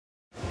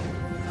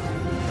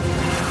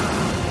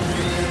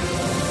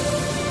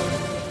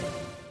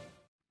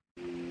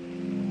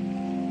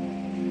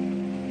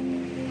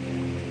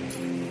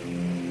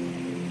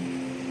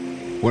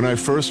When I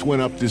first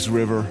went up this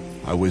river,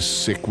 I was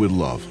sick with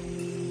love.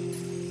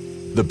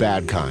 The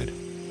bad kind.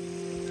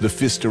 The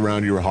fist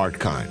around your heart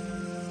kind.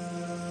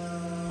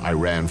 I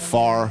ran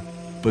far,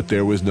 but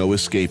there was no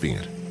escaping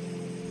it.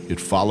 It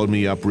followed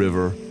me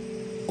upriver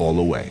all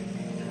the way.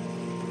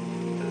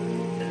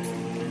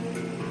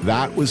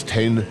 That was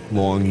 10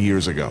 long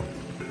years ago.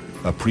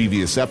 A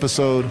previous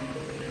episode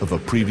of a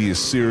previous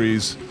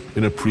series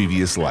in a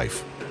previous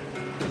life.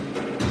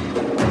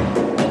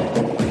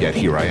 Yet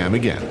here I am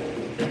again,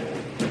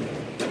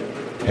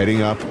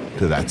 heading up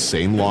to that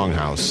same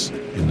longhouse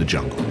in the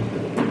jungle.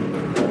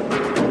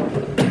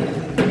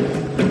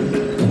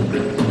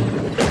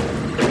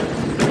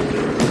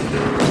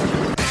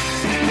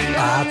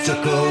 I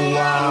took a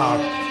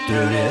walk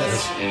through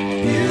this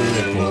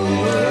beautiful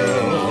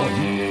world,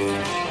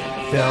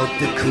 felt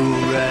the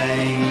cool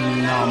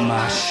rain on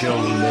my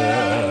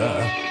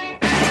shoulder,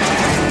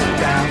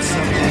 found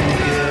something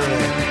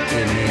good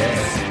in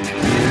this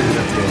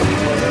beautiful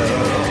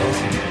world.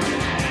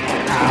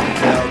 I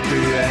felt the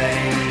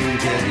rain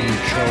getting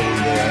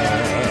colder.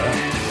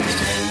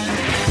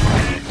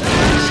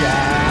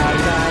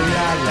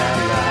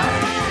 Sha-la-la-la-la,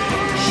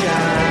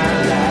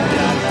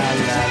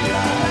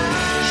 sha-la-la-la-la-la,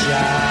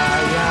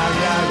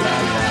 sha-la-la-la-la,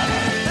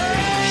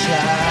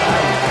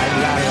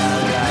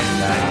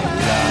 sha-la-la-la-la-la.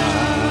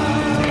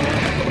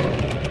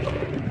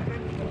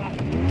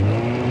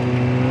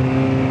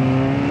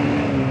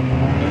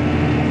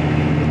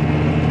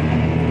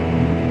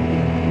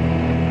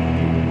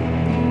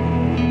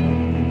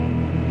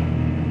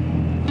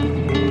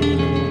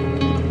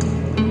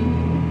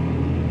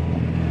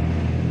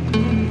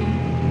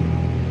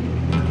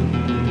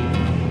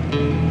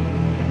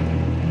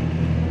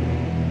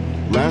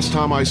 Last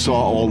time I saw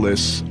all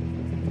this,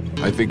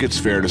 I think it's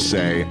fair to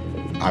say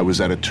I was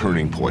at a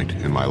turning point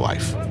in my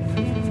life.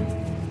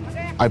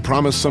 I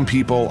promised some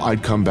people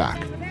I'd come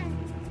back,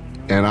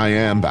 and I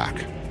am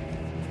back.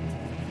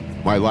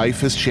 My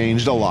life has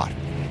changed a lot.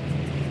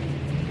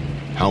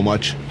 How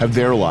much have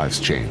their lives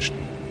changed?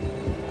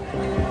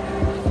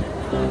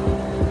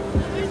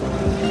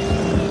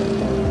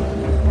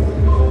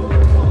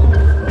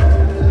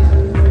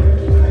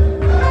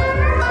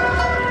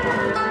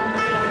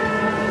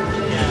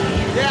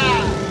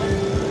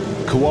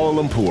 Kuala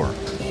Lumpur.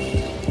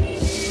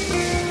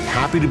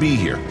 Happy to be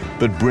here,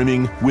 but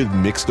brimming with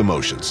mixed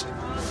emotions.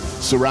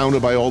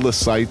 Surrounded by all the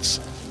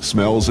sights,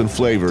 smells, and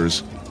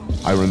flavors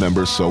I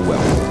remember so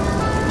well.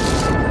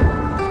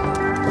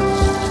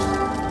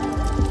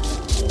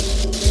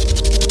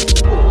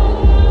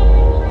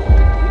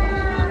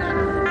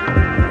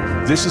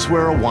 This is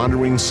where a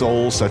wandering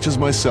soul such as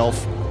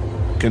myself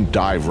can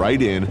dive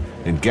right in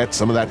and get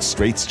some of that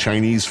Straits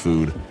Chinese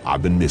food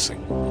I've been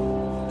missing.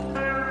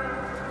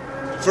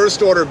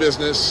 First order of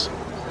business,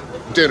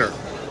 dinner.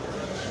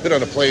 Been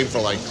on a plane for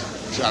like,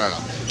 I don't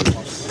know.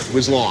 It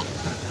was long.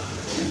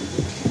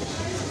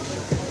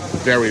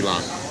 Very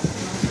long.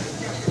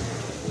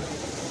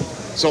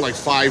 So like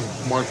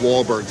 5 Mark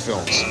Wahlberg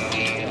films.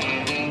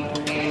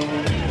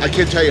 I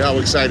can't tell you how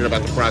excited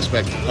about the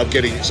prospect of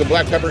getting some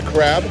black pepper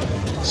crab,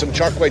 some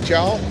char kway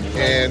teow,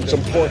 and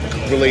some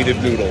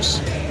pork-related noodles,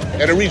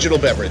 and a regional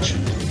beverage.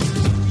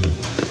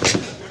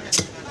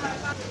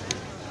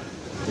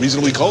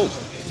 Reasonably cold.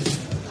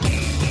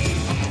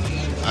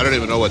 I don't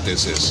even know what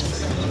this is.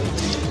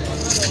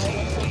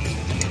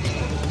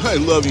 I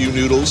love you,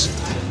 noodles.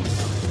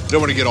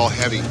 Don't want to get all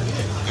heavy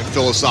and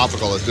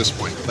philosophical at this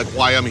point. Like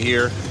why I'm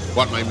here,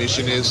 what my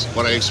mission is,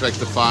 what I expect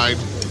to find.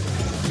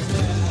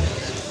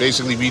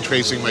 Basically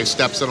retracing my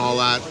steps and all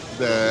that.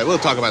 We'll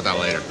talk about that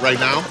later. Right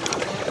now,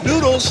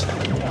 noodles.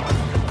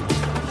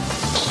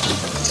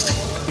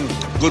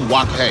 Good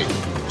wok hei.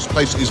 This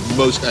place is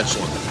most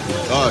excellent.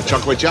 Char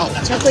kway teow.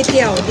 Char kway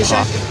teow,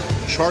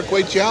 Char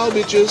kway teow,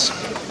 bitches.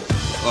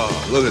 Oh,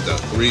 look at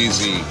that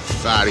greasy,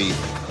 fatty.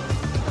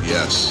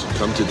 Yes,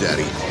 come to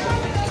daddy.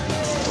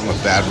 I'm a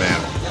bad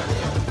man.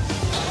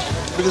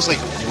 Look at this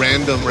like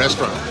random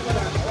restaurant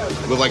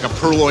with like a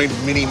purloined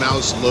Minnie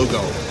Mouse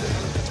logo.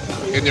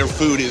 And their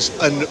food is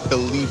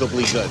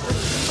unbelievably good.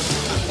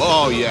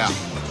 Oh yeah.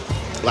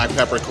 Black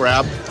pepper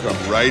crab, come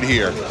right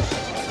here.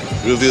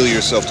 Reveal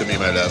yourself to me,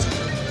 my love.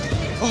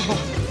 Oh,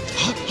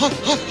 hot, hot,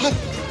 hot, hot.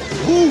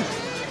 Woo.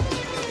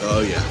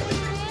 Oh yeah.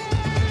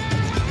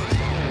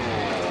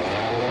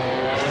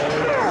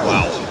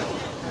 Wow.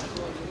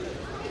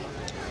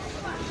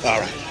 All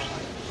right.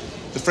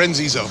 The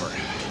frenzy's over.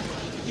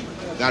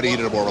 Now to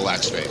eat in a more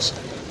relaxed phase.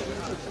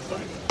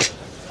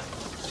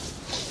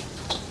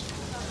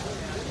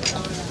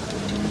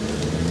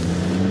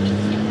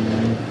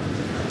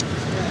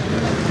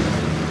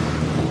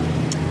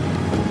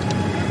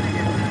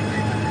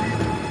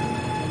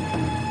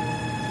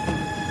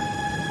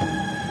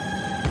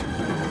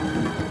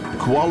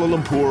 Kuala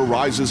Lumpur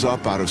rises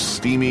up out of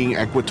steaming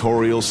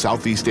equatorial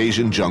Southeast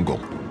Asian jungle.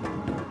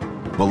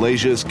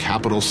 Malaysia's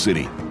capital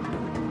city.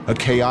 A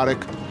chaotic,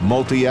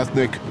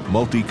 multi-ethnic,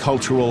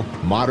 multicultural,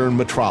 modern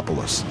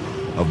metropolis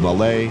of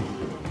Malay,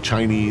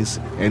 Chinese,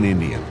 and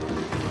Indian.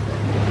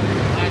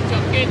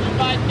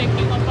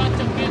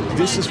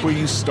 This is where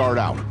you start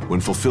out when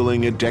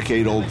fulfilling a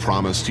decade-old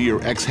promise to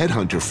your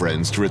ex-headhunter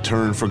friends to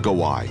return for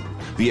Gawai,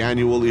 the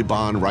annual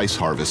Iban Rice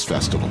Harvest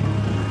Festival.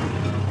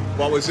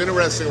 What was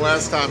interesting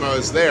last time I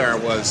was there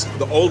was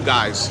the old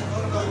guys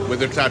with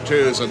their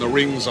tattoos and the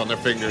rings on their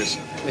fingers.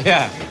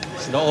 Yeah,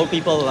 so the old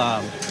people,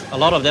 a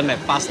lot of them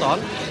have passed on.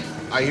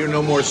 I hear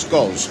no more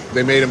skulls.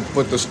 They made them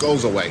put the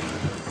skulls away.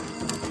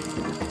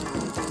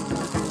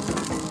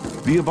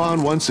 The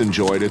Iban once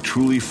enjoyed a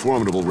truly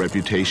formidable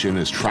reputation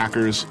as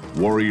trackers,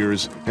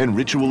 warriors, and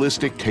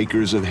ritualistic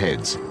takers of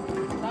heads.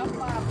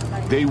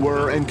 They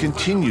were and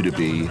continue to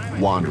be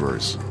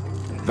wanderers,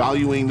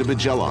 valuing the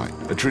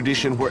Bajeli, a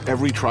tradition where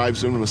every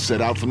tribesman must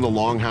set out from the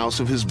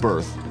longhouse of his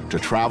birth to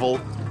travel,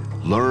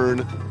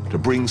 learn, to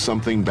bring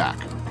something back.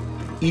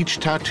 Each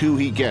tattoo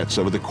he gets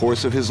over the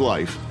course of his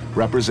life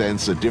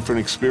represents a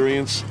different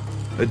experience,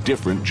 a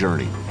different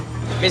journey.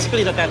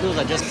 Basically, the tattoos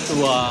are just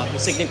to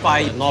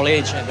signify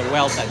knowledge and the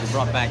wealth that you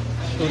brought back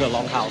to the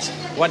longhouse.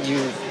 What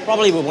you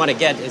probably would want to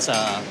get is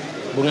a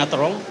bunga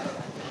terong.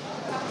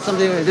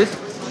 Something like this.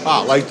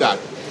 Ah, like that.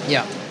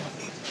 Yeah.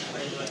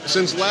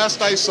 Since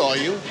last I saw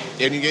you,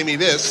 and you gave me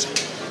this.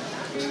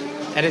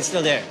 And it's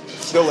still there.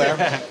 Still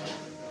there.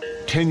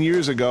 10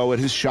 years ago at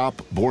his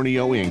shop,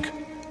 Borneo Inc.,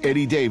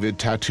 Eddie David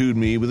tattooed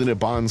me with an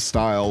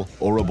Iban-style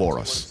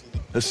Ouroboros,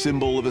 a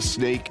symbol of a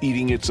snake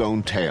eating its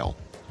own tail.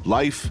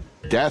 Life,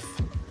 death,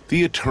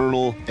 the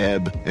eternal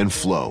ebb and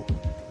flow.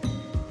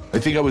 I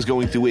think I was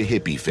going through a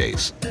hippie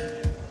phase.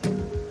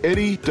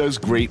 Eddie does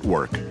great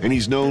work, and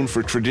he's known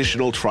for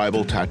traditional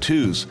tribal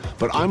tattoos,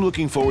 but I'm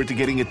looking forward to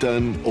getting it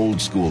done old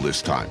school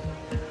this time.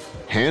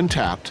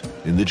 Hand-tapped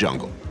in the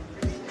jungle.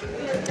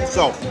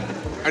 So,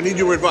 I need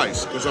your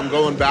advice, because I'm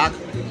going back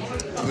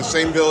to the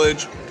same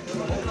village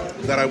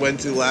that I went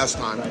to last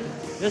time.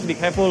 Just be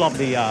careful of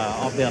the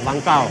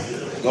langkao.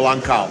 The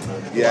langkao.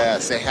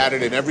 Yes, they had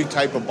it in every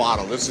type of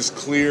bottle. This is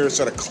clear,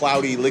 sort of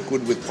cloudy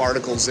liquid with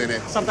particles in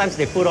it. Sometimes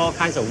they put all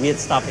kinds of weird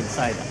stuff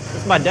inside.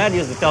 My dad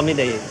used to tell me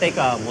they take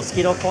a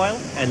mosquito coil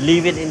and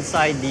leave it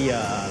inside the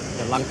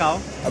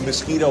langkao. A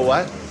mosquito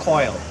what?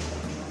 Coil.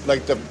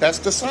 Like the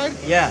pesticide?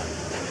 Yeah.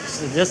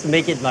 So just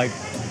make it like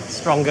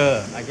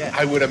stronger, I guess.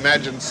 I would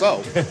imagine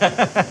so.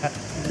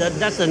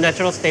 That's the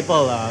natural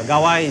staple.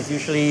 Gawai is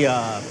usually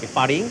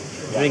partying,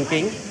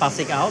 drinking,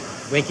 passing out,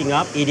 waking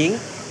up, eating,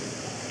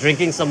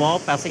 drinking some more,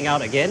 passing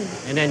out again,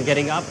 and then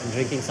getting up and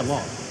drinking some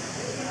more.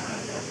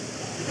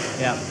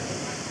 Yeah.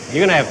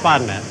 You're gonna have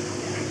fun, man.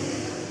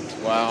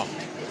 Wow.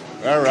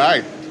 All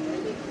right.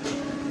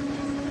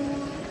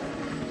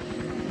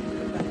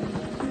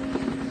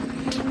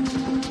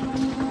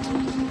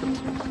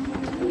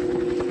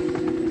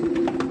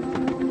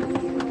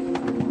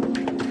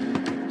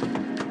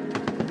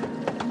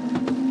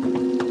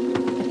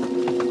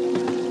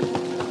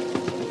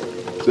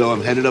 So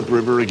I'm headed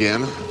upriver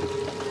again.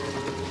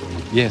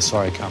 Yeah,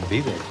 sorry, I can't be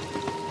there.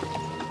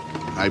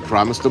 I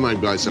promised them. I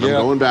said I'm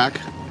going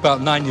back. About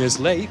 9 years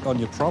late on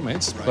your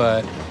promise, right.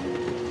 But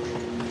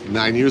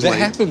 9 years that late.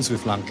 happens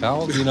with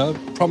Langkao, you know,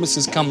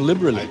 promises come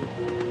liberally.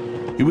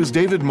 It was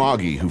David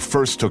Moggy who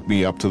first took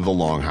me up to the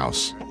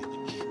Longhouse.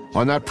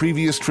 On that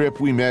previous trip,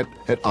 we met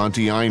at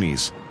Auntie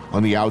Aine's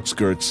on the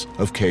outskirts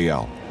of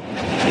KL.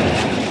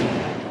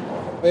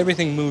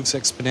 Everything moves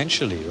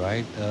exponentially,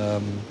 right?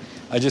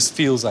 It just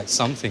feels like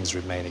some things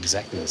remain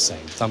exactly the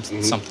same. Some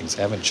things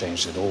haven't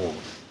changed at all.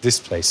 This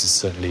place is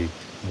certainly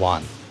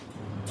one.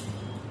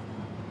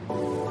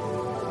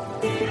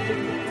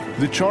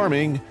 The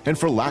charming, and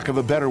for lack of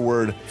a better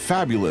word,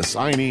 fabulous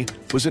Aini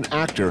was an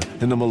actor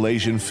in the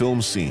Malaysian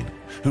film scene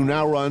who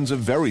now runs a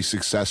very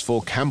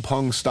successful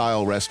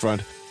kampung-style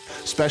restaurant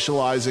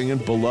specializing in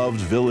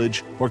beloved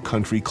village or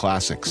country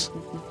classics.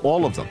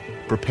 All of them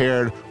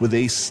prepared with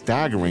a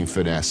staggering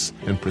finesse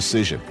and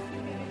precision.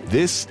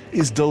 This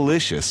is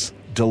delicious,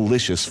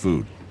 delicious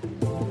food.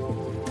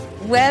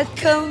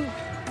 Welcome.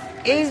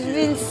 It's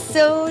been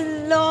so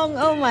long.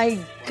 Oh my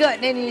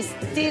God, and you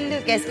still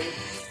look as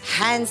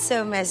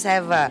handsome as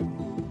ever.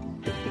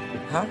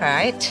 All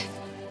right.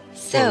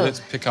 So Well,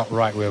 let's pick up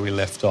right where we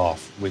left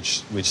off,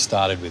 which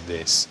started with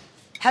this.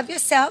 help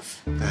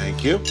yourself.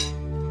 Thank you.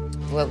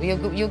 Well,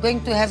 you're going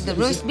to have the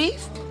roast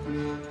beef.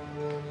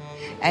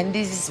 And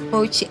this is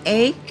poached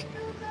egg.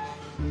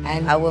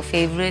 And our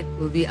favorite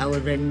will be our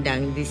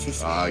rendang. This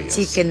is yes.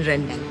 chicken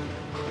rendang.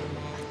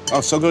 Oh,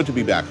 so good to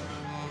be back.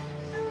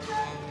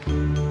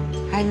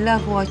 I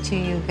love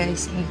watching you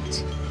guys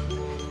eat.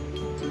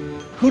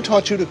 Who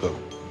taught you to cook?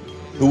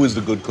 Who was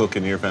the good cook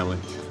in your family?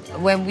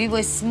 When we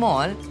were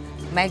small,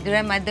 my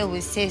grandmother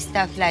would say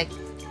stuff like,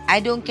 I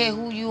don't care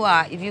who you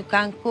are, if you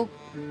can't cook,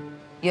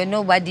 you're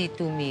nobody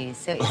to me.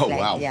 So it's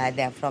wow. yeah,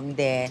 they're from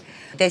there.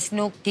 There's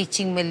no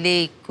teaching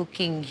Malay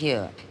cooking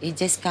here. It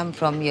just comes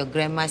from your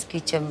grandma's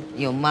kitchen,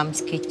 your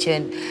mom's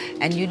kitchen,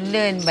 and you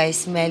learn by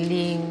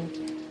smelling,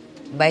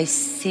 by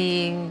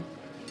seeing.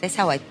 That's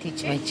how I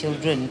teach my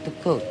children to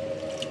cook.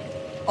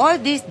 All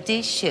these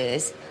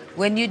dishes,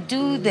 when you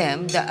do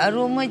them, the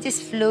aroma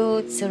just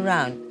floats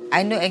around.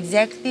 I know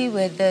exactly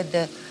whether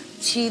the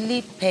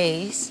chili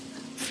paste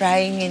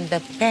frying in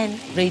the pan,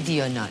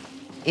 ready or not.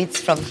 It's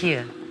from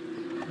here.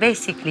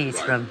 Basically,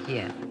 it's from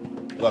here.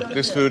 Look,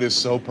 this food is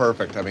so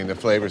perfect. I mean, the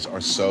flavors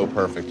are so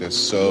perfect. It's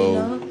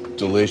so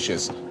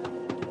delicious.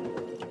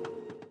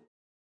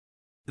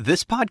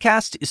 This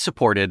podcast is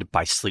supported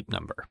by Sleep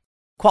Number.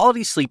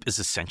 Quality sleep is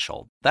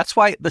essential. That's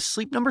why the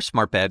Sleep Number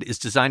Smart Bed is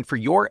designed for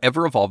your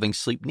ever-evolving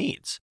sleep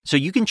needs, so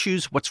you can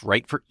choose what's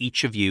right for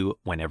each of you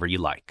whenever you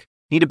like.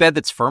 Need a bed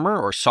that's firmer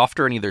or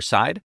softer on either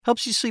side?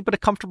 Helps you sleep at a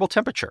comfortable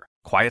temperature.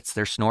 Quiets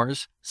their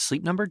snores?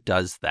 Sleep Number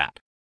does that.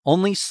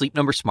 Only Sleep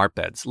Number Smart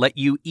Beds let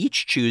you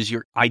each choose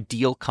your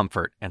ideal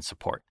comfort and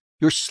support,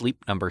 your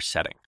Sleep Number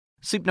setting.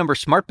 Sleep Number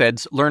Smart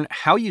Beds learn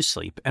how you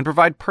sleep and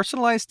provide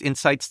personalized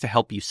insights to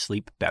help you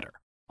sleep better.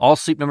 All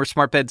Sleep Number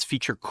Smart Beds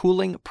feature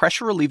cooling,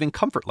 pressure-relieving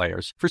comfort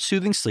layers for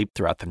soothing sleep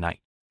throughout the night.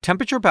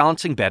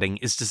 Temperature-balancing bedding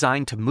is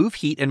designed to move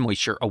heat and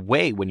moisture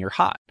away when you're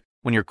hot.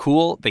 When you're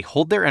cool, they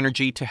hold their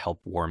energy to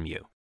help warm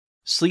you.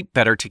 Sleep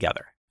better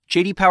together.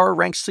 J.D. Power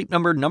ranks Sleep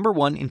Number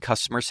 #1 in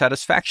customer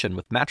satisfaction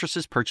with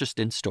mattresses purchased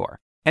in-store.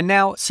 And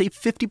now, save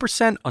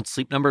 50% on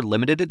Sleep Number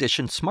limited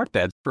edition smart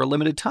beds for a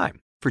limited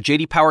time. For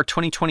J.D. Power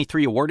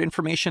 2023 award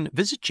information,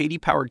 visit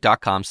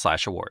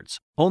jdpower.com/awards.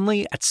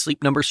 Only at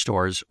Sleep Number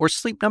stores or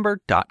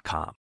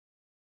sleepnumber.com.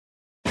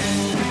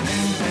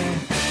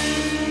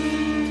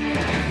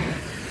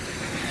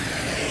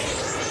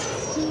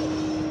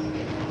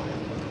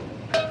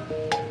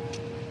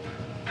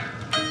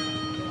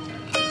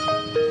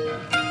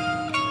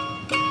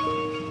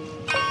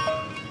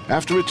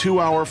 After a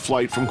 2-hour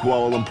flight from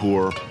Kuala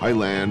Lumpur, I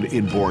land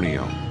in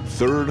Borneo,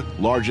 third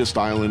largest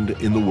island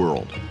in the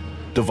world,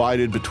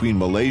 divided between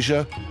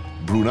Malaysia,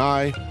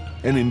 Brunei,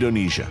 and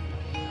Indonesia.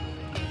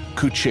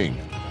 Kuching,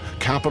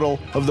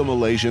 capital of the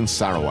Malaysian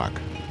Sarawak.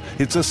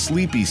 It's a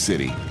sleepy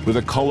city with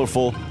a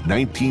colorful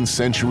 19th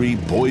century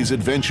boys'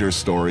 adventure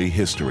story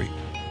history.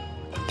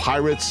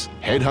 Pirates,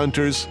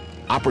 headhunters,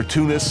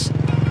 opportunists,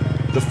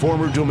 the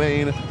former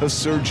domain of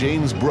Sir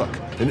James Brooke,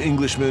 an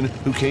Englishman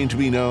who came to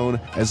be known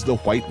as the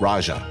White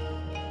Raja.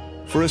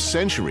 For a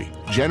century,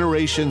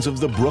 generations of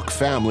the Brooke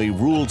family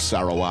ruled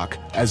Sarawak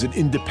as an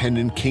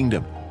independent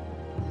kingdom.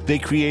 They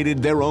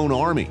created their own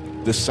army,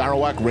 the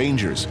Sarawak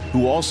Rangers,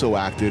 who also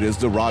acted as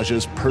the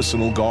Raja's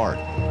personal guard.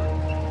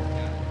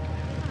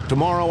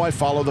 Tomorrow I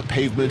follow the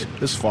pavement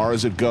as far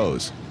as it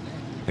goes,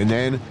 and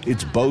then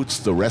it's boats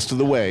the rest of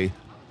the way,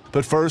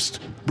 but first,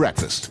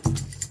 breakfast.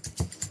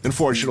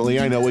 Unfortunately,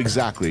 I know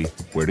exactly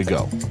where to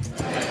go. I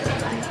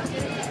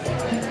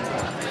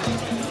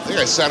think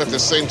I sat at the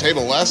same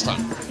table last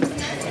time.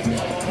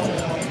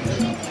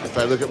 If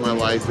I look at my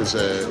life as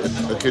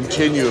a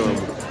continuum,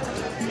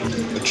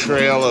 a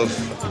trail of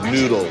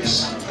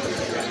noodles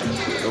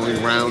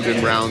going round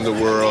and round the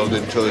world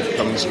until it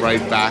comes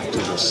right back to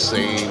the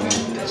same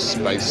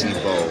spicy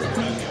bowl.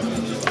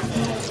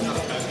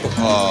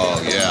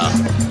 Oh, yeah.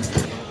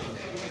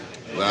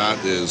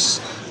 That is...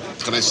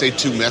 Can I say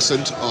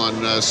tumescent on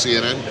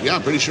CNN? Yeah,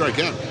 I'm pretty sure I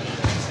can.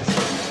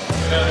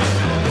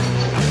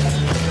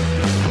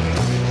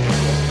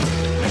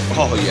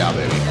 Oh, yeah,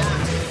 baby.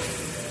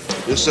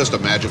 It's just a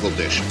magical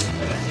dish.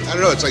 I don't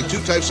know, it's like 2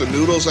 types of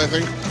noodles, I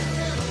think.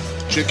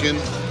 Chicken,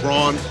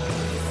 prawn,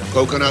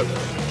 coconut,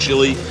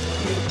 chili.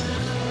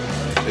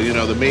 And, you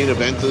know, the main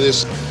event of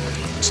this,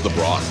 it's the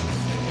broth.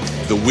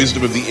 The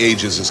wisdom of the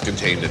ages is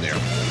contained in there.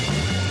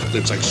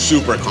 It's like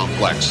super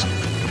complex.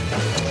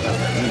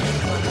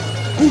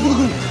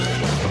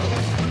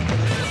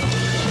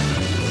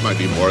 Might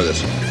be more of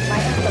this.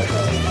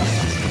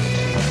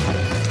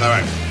 All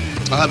right,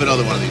 I'll have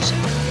another one of these.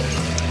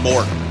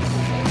 More.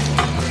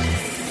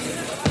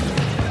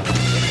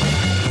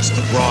 It's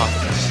the broth.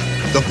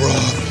 The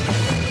broth.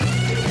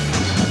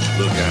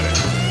 Look at it.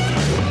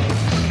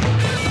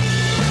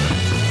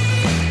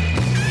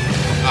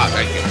 Ah,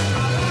 thank you.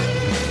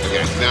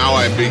 Okay, now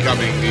I'm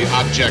becoming the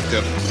object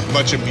of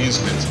much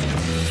amusement.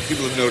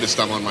 People have noticed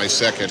I'm on my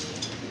second.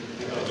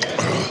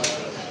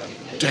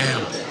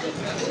 Damn.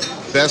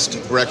 Best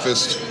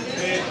breakfast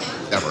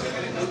ever.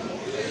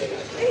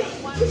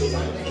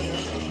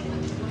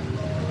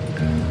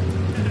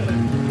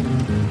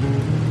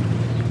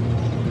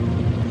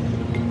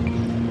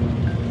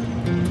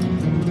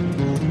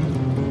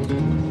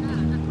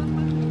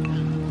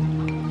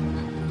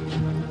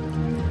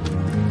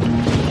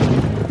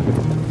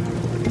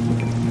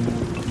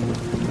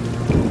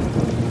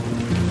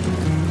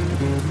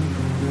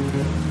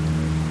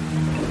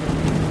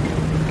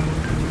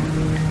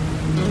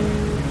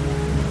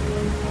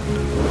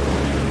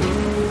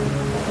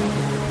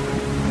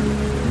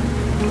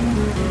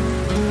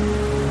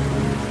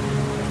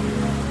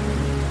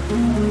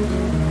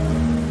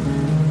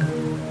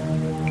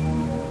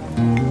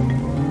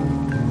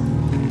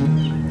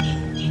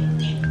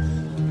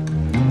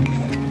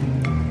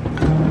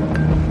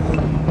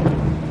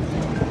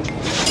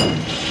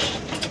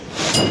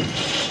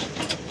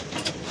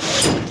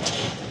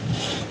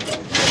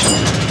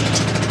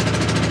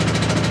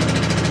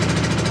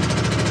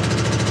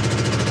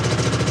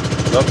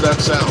 Love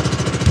that sound.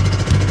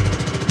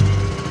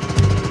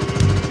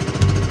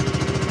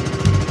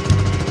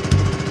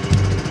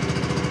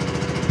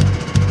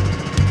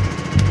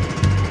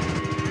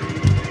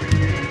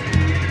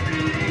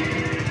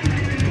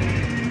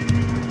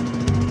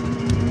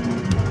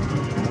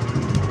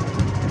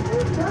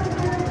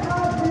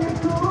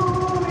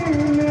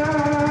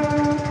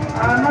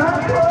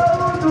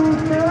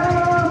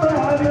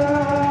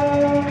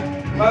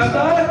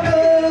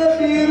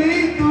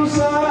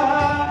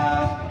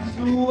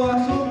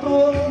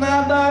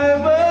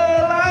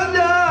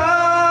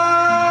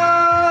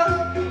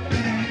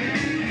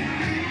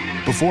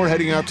 Before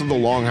heading out to the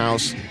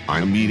Longhouse,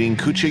 I'm meeting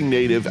Kuching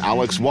native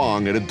Alex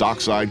Wong at a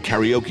dockside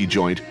karaoke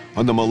joint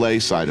on the Malay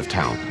side of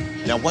town.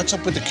 Now, what's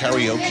up with the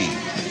karaoke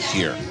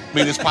here? I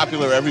mean, it's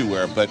popular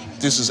everywhere, but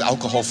this is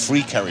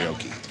alcohol-free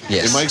karaoke.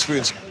 Yes. In my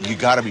experience, you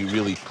got to be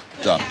really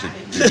dumb to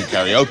do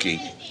karaoke,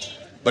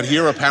 but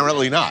here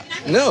apparently not.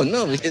 No,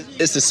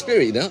 it's the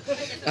spirit, you know.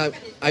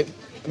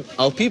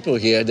 Our people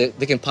here,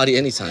 they can party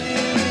anytime.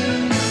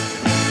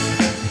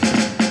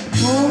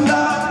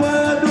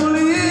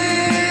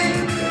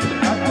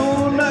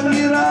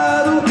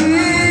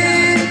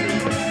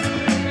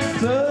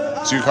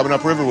 So you're coming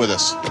upriver with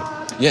us?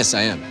 Yes,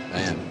 I am.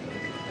 And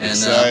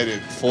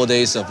Excited. 4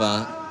 days of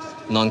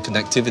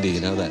non-connectivity,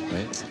 you know that,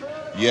 right?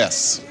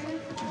 Yes.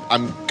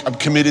 I'm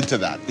committed to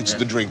that. It's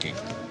the drinking.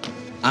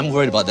 I'm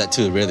worried about that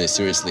too, really,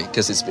 seriously,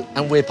 because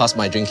I'm way past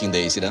my drinking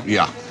days, you know?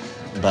 Yeah.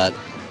 But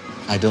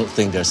I don't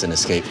think there's an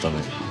escape from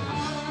it.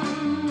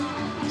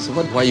 So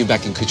why are you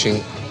back in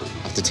Kuching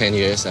after 10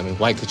 years? I mean,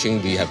 why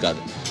Kuching? We got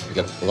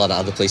a lot of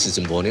other places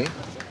in Borneo.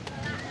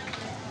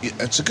 Yeah,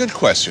 it's a good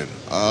question.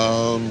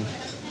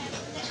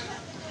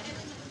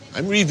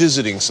 I'm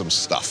revisiting some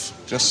stuff.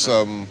 Just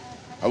some.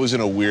 I was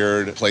in a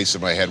weird place in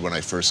my head when I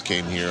first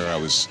came here. I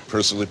was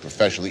personally,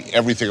 professionally,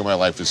 everything in my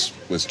life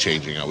was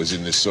changing. I was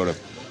in this sort of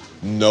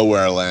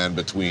nowhere land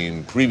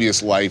between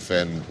previous life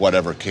and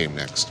whatever came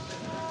next.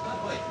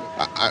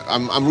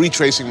 I'm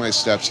retracing my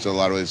steps to a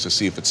lot of ways to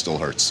see if it still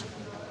hurts.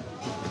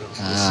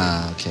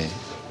 Okay.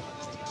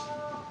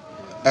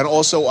 And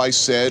also, I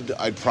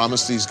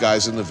promised these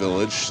guys in the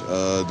village,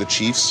 the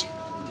chiefs,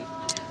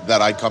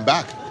 that I'd come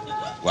back.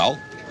 Well,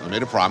 I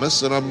made a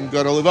promise, and I'm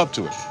going to live up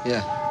to it.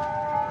 Yeah.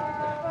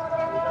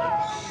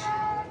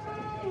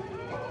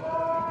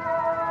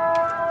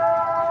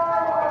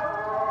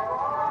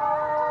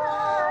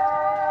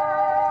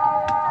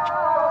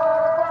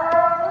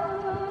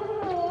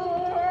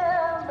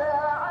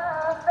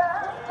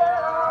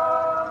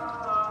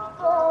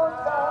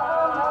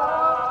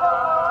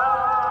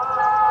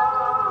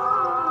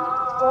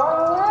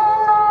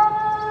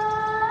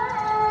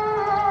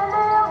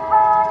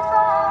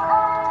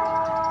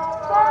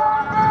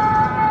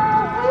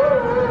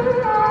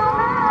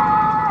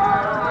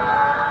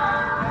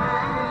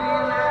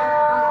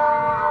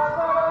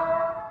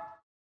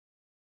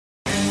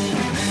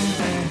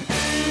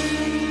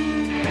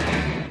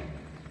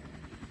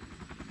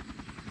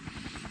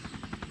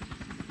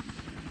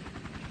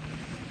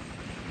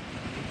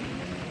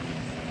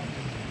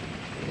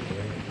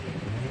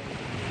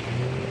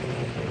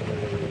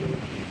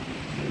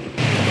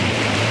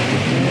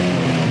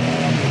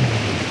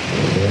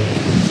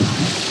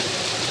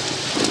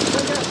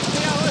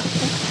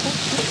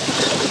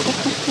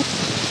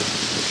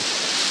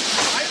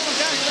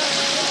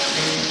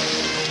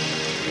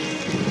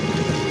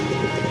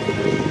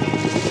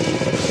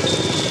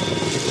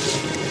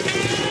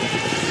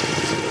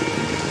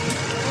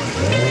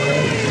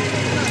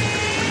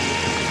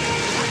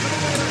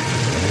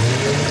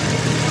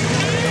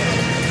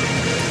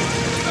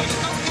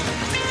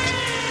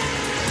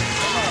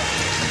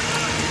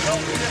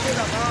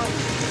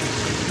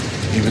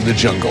 Even the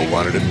jungle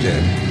wanted him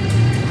dead.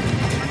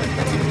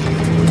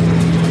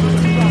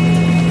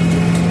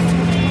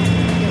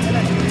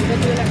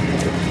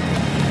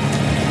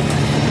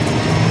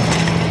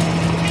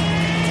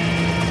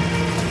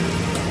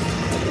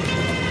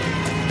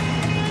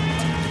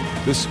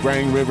 The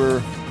Sprang River,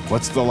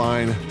 what's the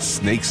line?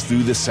 Snakes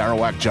through the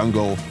Sarawak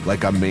jungle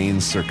like a main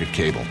circuit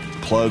cable.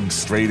 Plugged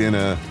straight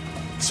in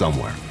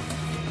somewhere.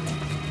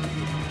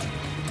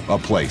 A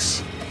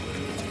place.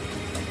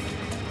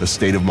 A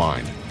state of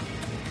mind.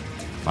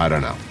 I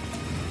don't know.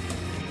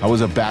 I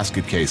was a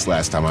basket case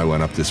last time I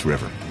went up this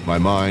river. My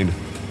mind,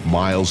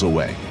 miles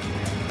away.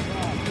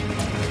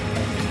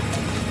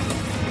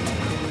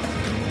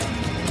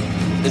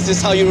 Is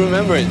this how you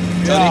remember it,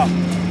 Tony? Yeah.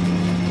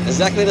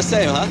 Exactly the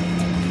same, huh?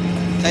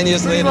 10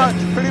 years later.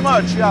 Pretty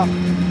much, yeah.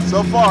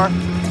 So far.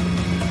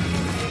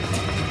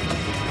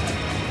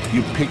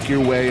 You pick your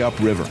way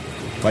upriver,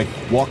 like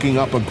walking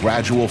up a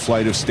gradual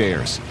flight of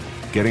stairs,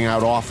 getting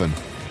out often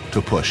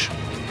to push.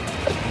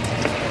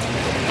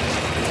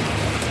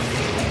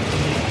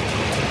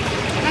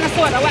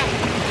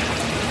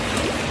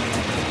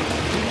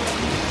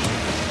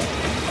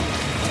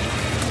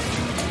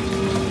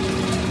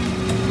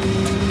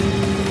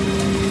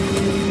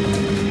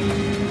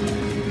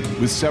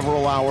 With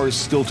several hours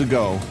still to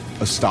go,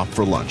 a stop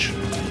for lunch.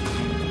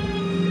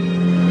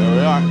 There we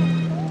are.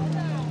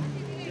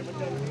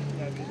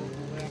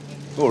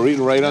 Oh, we're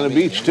eating right on the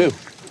beach, too.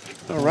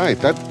 All right,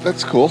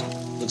 that's cool.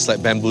 Looks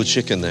like bamboo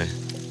chicken there.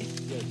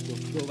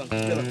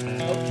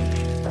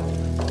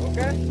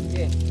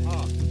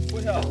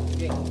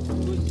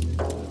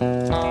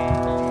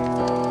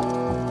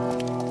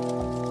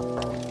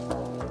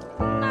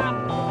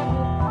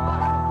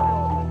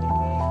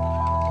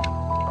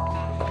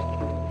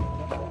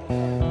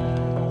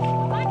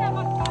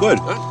 Good.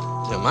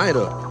 Nyamai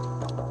though.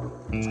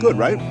 It's good,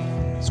 right?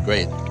 It's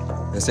great.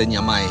 They say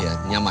nyamai here,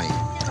 nyamai.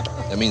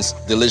 That means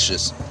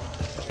delicious.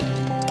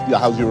 Yeah,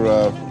 how's your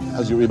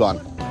Iban?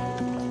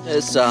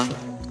 It's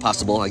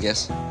Passable, I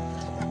guess.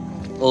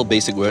 All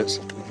basic words.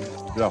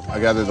 So, I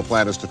gather the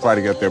plan is to try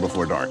to get there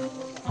before dark.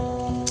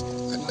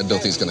 I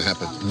don't think it's going to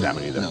happen. Yeah,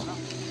 me neither. No.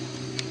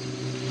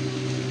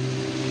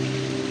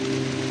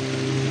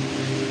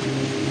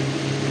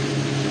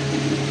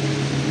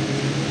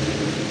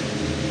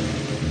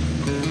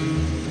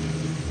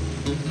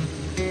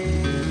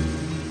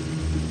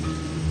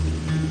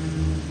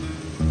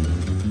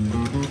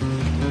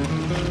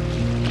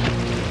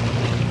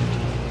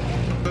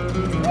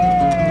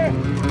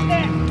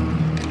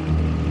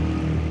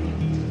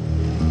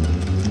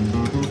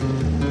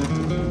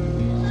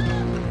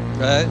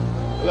 Right.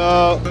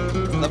 Hello.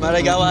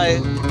 Selamat gawai.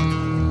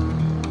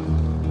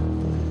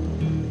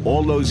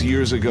 All those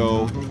years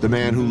ago, the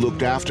man who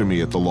looked after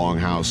me at the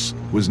Longhouse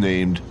was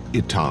named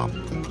Itam.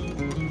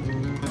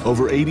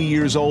 Over 80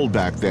 years old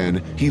back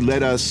then, he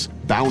led us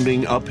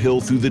bounding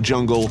uphill through the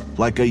jungle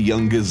like a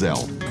young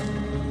gazelle.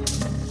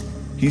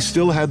 He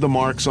still had the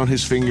marks on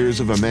his fingers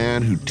of a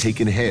man who'd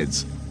taken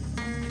heads.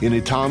 In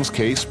Itam's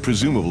case,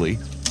 presumably,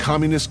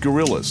 communist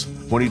guerrillas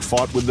when he'd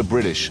fought with the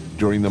British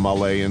during the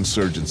Malay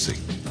insurgency.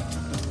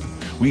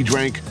 We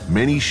drank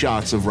many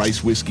shots of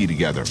rice whiskey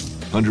together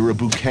under a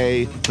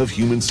bouquet of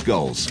human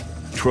skulls,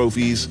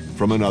 trophies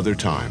from another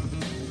time.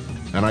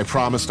 And I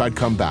promised I'd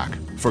come back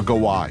for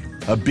Gawai,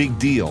 a big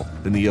deal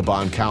in the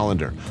Yaban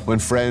calendar when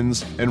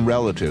friends and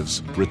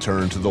relatives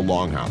return to the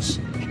Longhouse.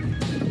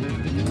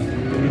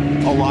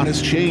 A lot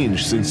has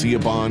changed since the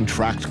Yaban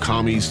tracked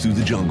commies through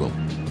the jungle,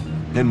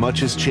 and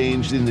much has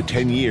changed in the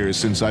 10 years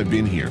since I've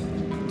been here.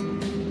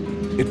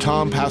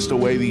 Itam passed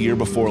away the year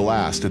before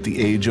last at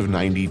the age of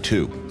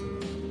 92.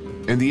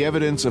 And the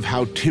evidence of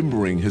how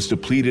timbering has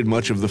depleted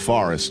much of the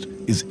forest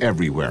is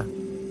everywhere,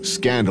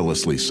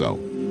 scandalously so.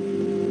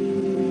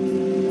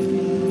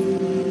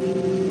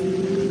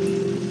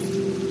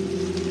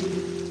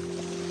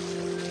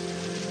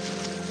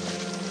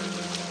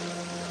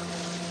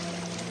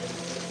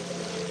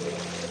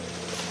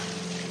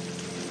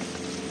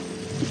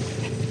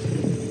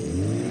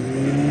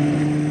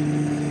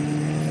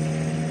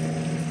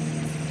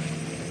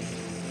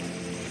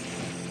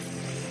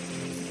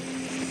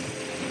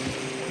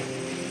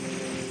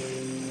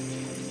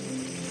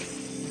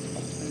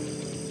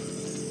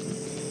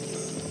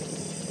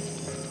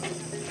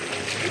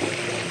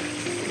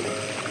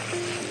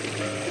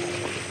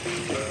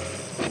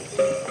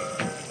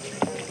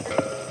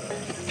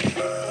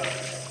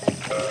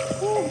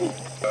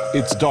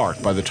 It's dark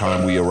by the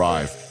time we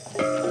arrive,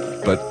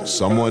 but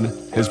someone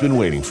has been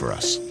waiting for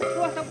us.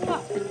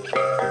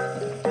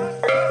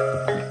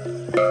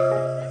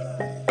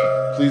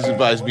 Please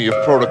advise me of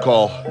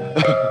protocol.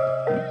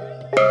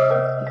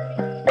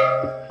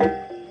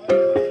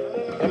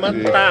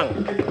 Tang,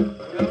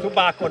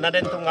 tobacco na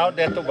din tungaw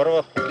dito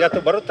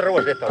baru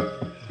terus dito.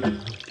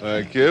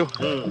 Thank you.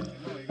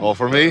 All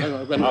for me?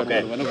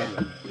 Okay.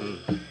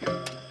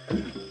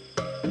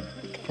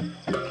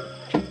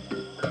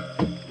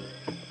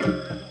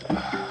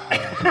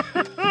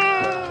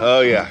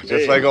 Oh yeah,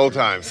 just like old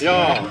times.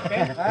 Yeah.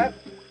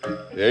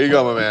 There you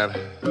go, my man.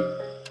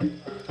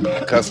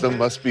 Custom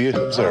must be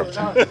observed.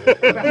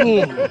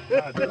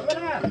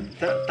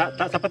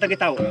 Tak sampai lagi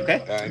tahu,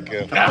 okay? Thank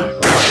you.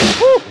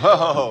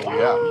 Oh,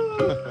 yeah.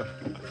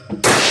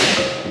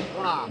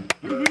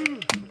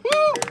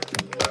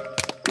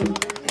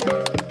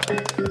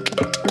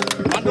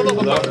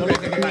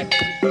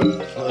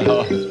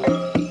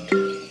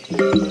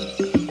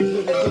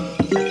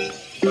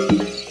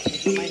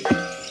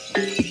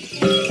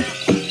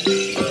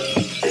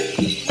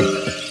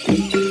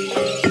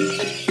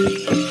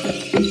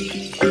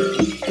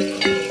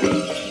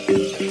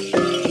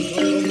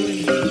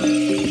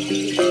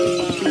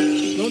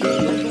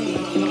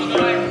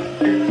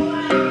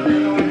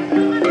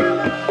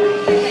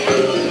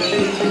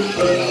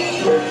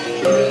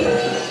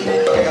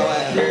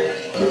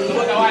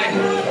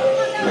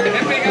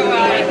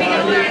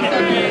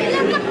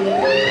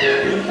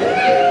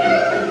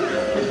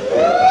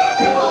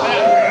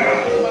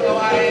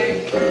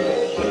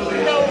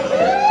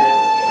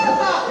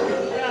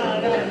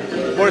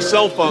 More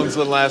cell phones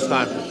than last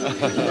time.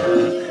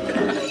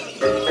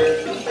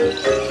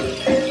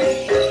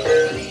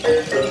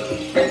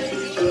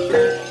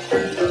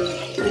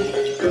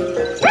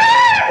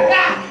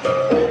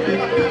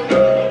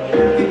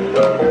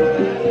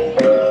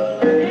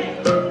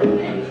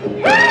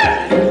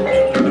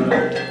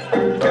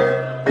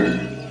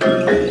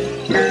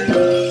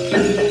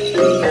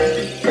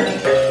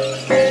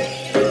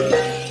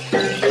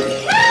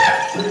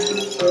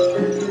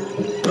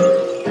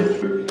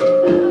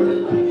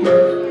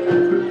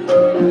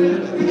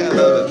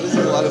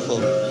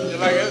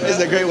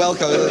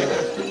 welcome.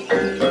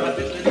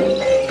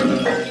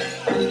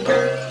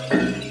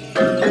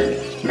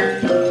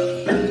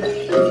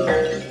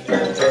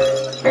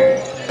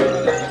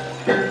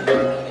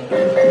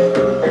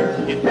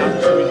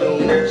 Itam's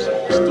widow's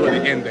story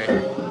ended.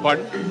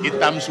 Pardon?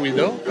 Itam's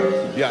widow?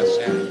 Yes.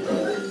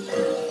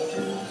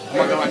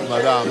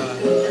 Madam.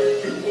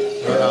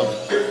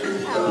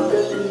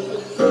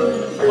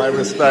 My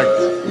respect.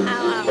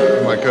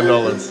 My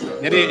condolence.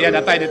 Jadi ya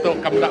datang dito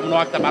kamu tak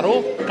menuak tak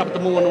baru kamu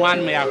temu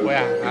menuan me aku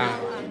ya.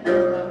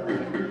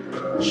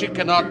 She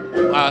cannot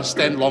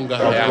stand longer.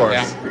 Of ya, course.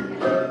 Ya.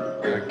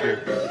 Thank you.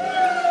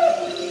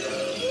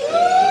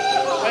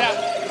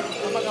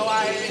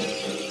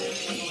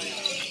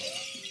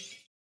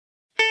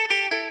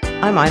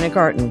 I'm Ina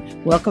Garten.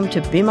 Welcome to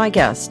Be My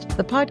Guest,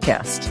 the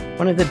podcast.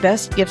 One of the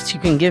best gifts you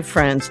can give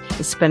friends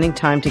is spending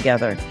time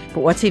together.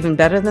 But what's even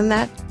better than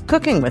that?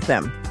 Cooking with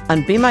them.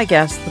 On Be My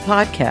Guest, the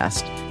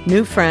podcast,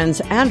 new friends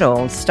and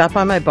old stop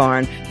by my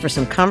barn for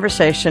some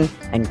conversation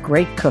and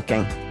great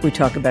cooking. We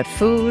talk about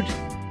food,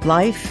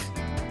 life,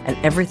 and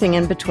everything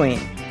in between.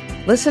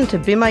 Listen to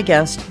Be My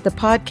Guest, the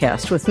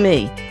podcast with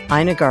me,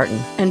 Ina Garten,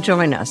 and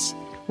join us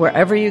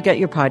wherever you get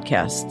your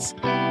podcasts.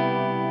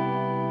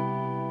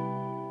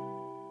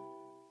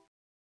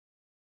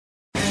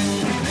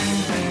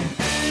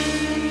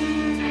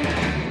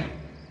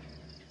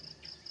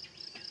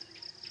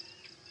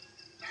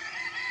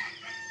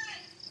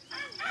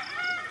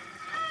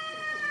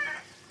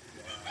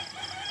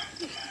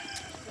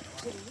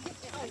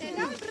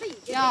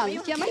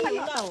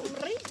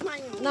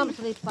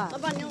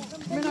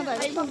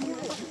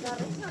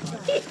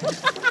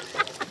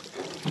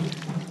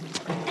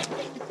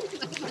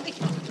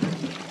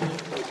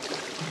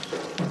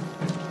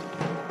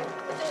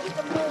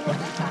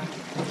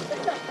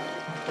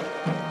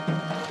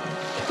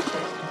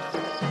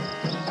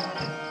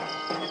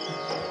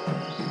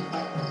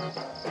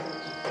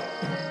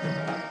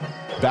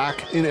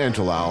 Back in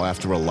Entelau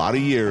after a lot of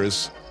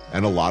years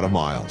and a lot of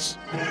miles.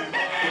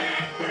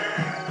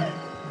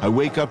 I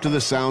wake up to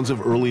the sounds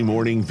of early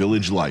morning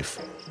village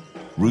life.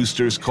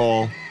 Roosters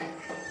call,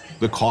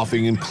 the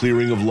coughing and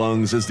clearing of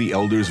lungs as the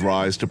elders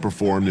rise to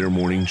perform their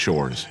morning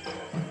chores.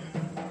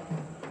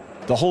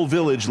 The whole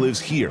village lives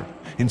here,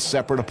 in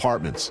separate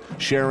apartments,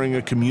 sharing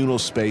a communal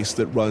space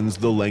that runs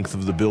the length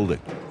of the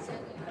building.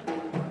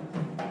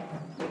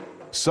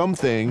 Some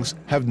things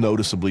have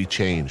noticeably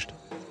changed.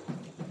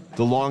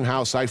 The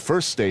longhouse I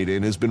first stayed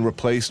in has been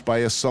replaced by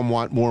a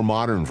somewhat more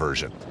modern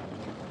version.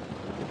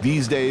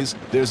 These days,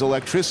 there's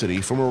electricity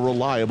from a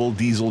reliable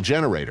diesel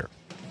generator.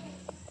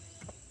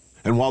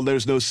 And while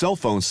there's no cell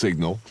phone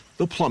signal,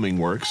 the plumbing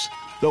works,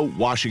 though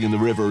washing in the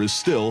river is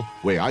still,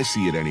 way I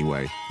see it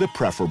anyway, the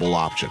preferable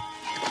option.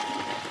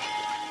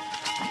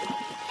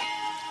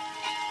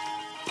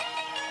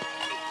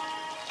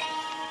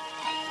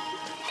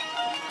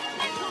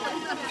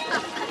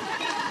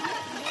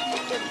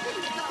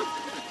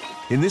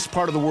 In this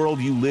part of the world,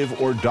 you live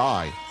or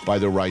die by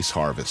the rice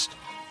harvest.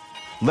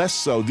 Less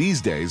so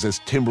these days as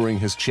timbering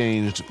has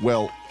changed,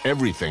 well,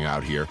 everything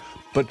out here,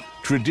 but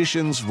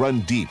traditions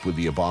run deep with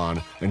the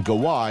Aban, and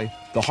Gawai,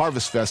 the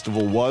harvest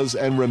festival, was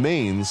and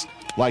remains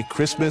like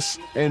Christmas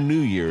and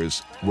New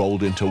Year's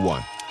rolled into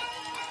one.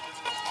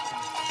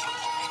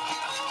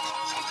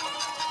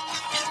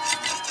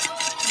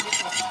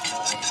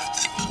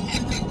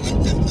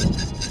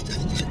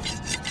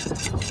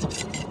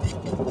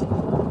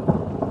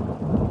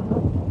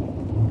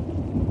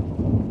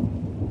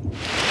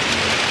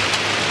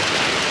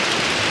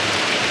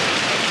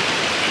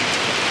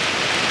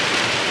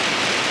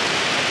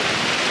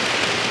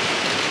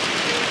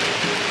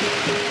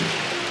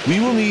 We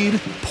will need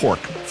pork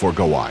for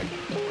Gawai.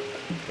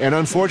 And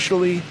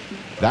unfortunately,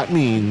 that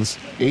means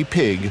a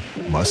pig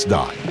must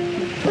die.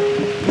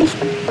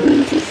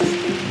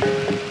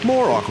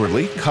 More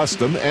awkwardly,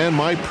 custom and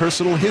my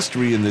personal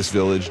history in this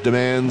village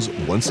demands,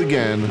 once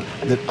again,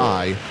 that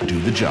I do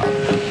the job.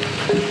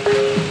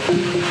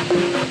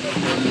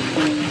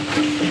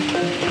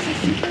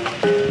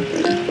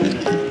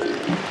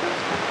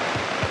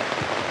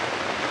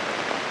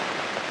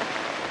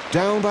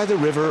 Down by the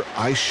river,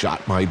 I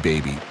shot my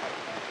baby.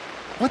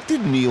 What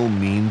did Neil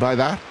mean by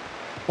that?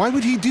 Why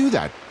would he do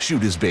that,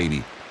 shoot his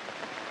baby?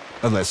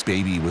 Unless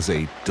baby was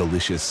a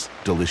delicious,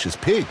 delicious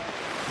pig.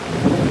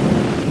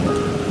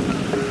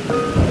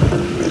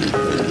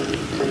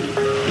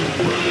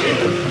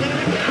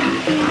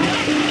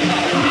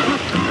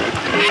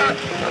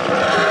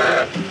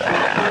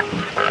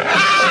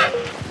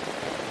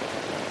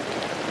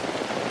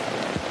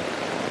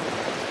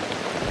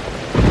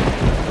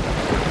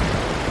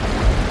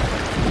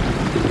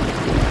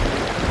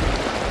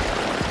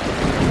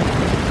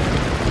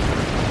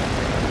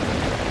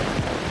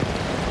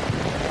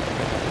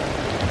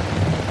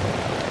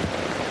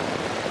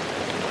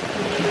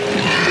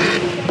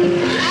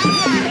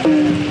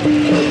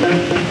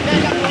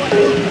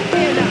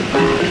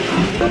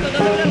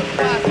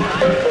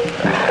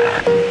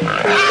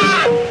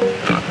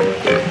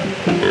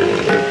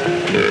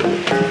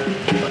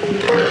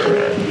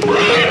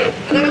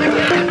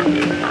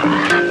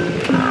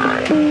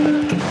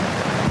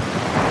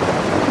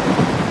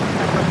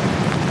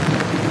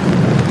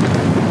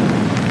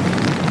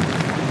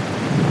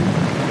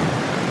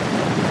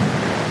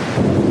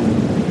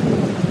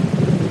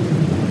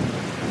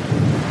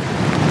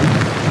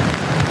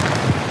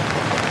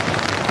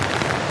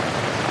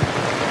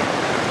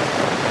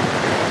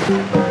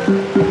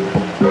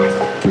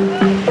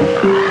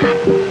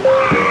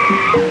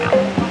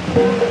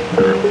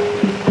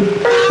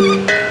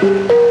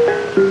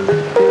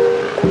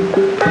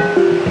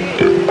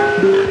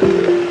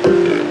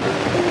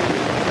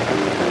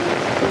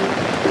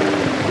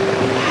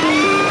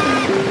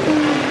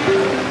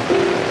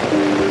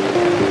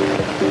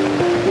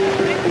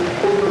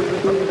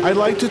 I'd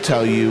like to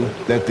tell you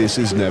that this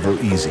is never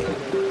easy,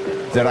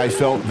 that I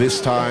felt this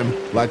time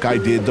like I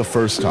did the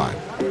first time.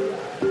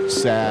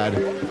 Sad,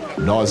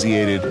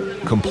 nauseated,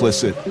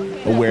 complicit,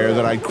 aware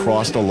that I'd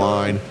crossed a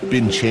line,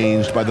 been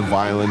changed by the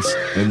violence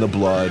and the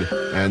blood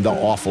and the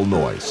awful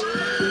noise.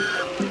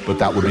 But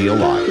that would be a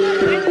lie.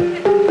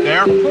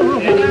 There.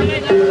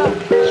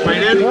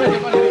 Straight in.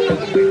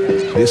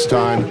 This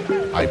time,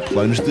 I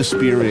plunged the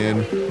spear in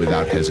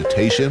without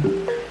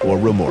hesitation or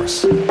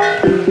remorse.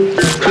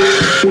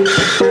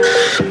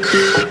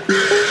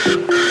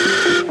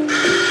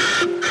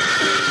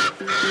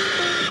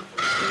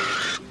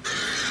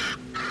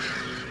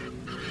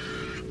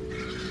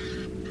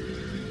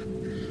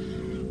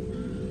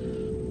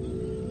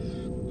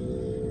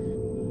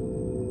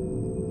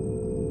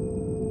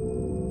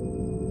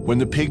 When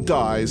the pig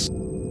dies,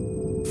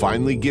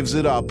 finally gives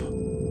it up,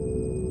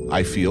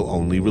 I feel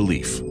only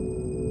relief.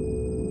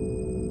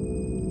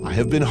 I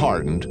have been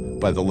hardened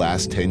by the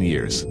last 10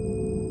 years.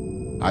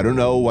 I don't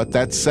know what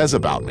that says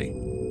about me,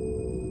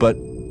 but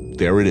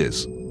there it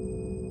is.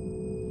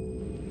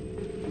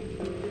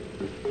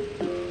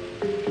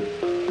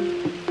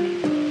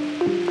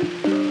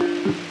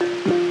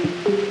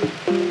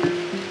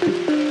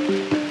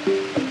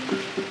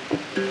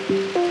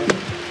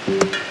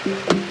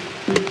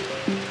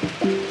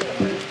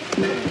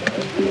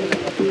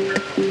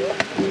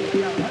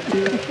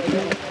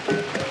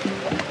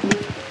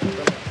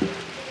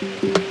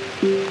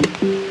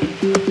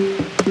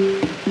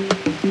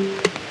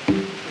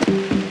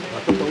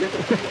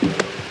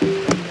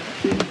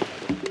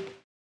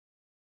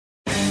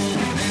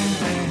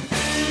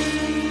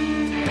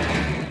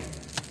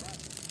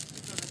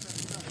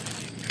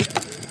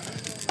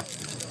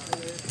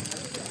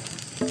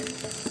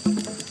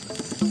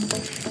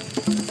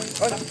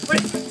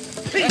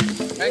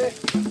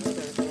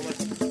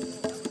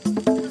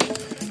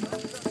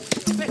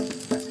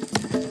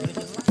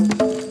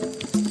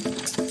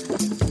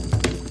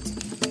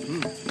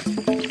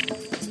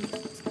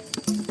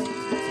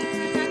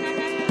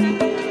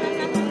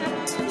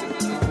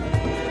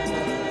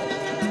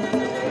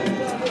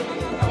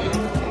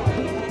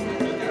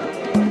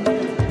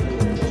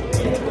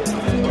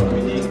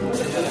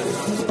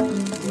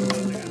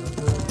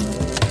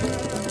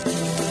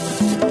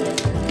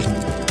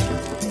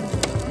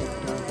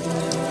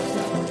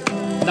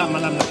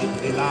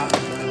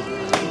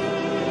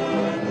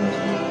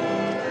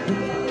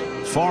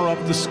 Far up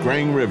the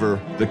Skrang River,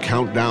 the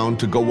countdown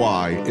to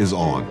Kauai is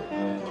on.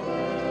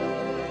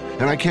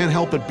 And I can't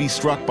help but be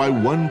struck by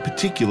one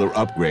particular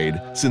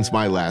upgrade since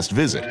my last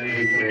visit.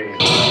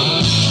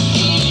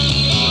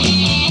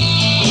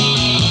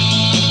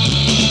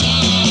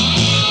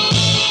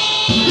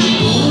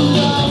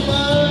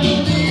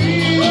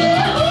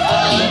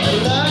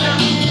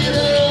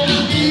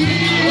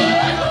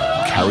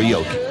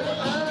 Karaoke.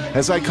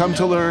 As I come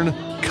to learn,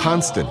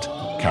 constant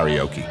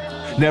karaoke.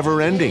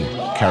 Never-ending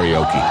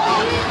karaoke.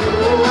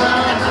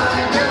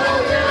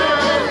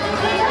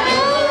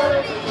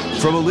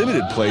 From a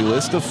limited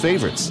playlist of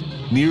favorites,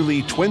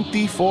 nearly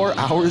 24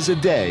 hours a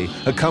day,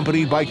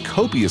 accompanied by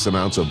copious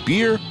amounts of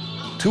beer,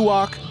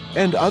 tuak,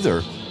 and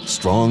other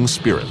strong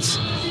spirits.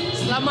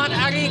 Selamat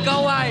Hari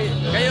Kauai.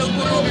 Kayo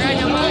guru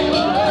kaya baik.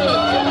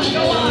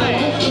 Kauai.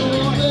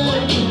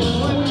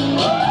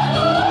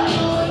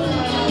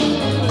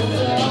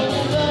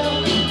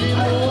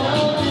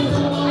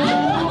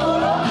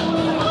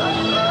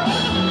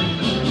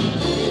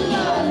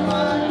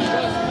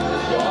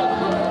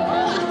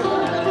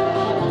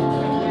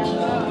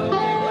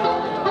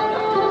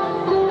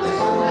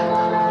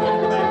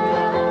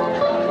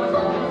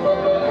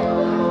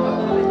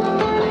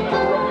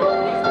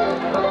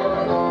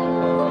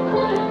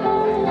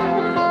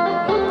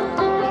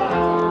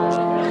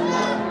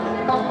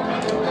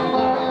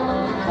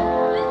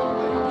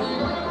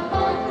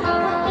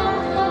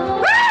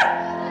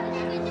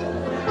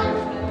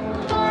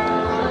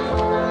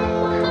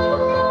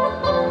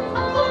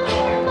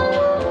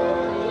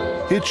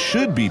 It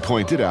should be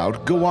pointed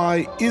out,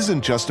 Kauai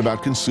isn't just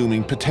about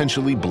consuming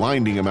potentially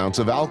blinding amounts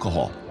of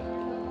alcohol.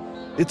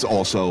 It's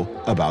also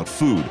about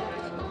food.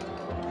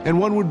 And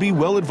one would be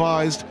well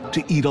advised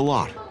to eat a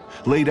lot,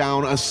 lay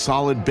down a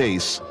solid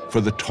base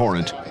for the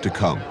torrent to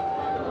come.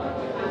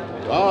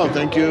 Oh,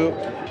 thank you.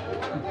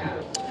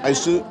 I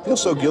feel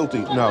so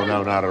guilty. No,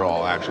 not at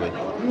all, actually.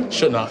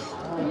 Should not.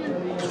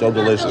 So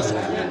delicious.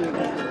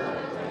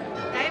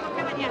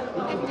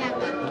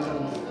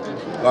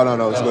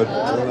 No, it's good.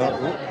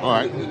 All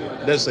right.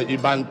 That's the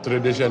Iban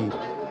tradition.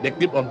 They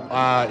keep on,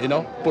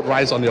 put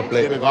rice on your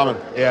plate. Keep it common.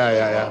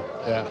 Yeah.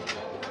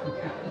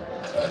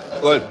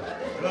 Good.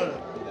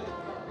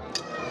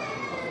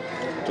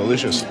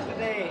 Delicious.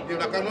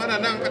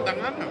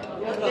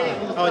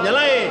 Oh,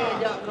 nyalai.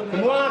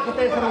 Semua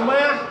kita sa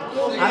rumah,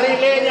 hari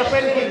le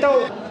nyapen kita.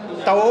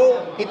 Tahu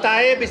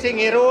kita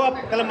bising hirup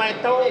kalau mai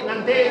tahu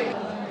nanti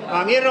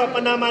hirup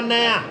naman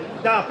na.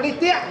 Dah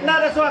pelitiak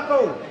na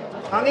suaku.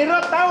 Ang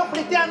hirup tahu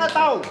pelitiak na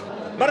tahu.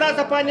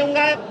 Berasa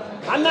panyungai,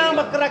 ana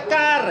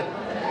makrakar.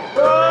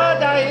 Oh,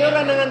 dah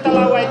hirup dengan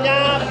talawainya.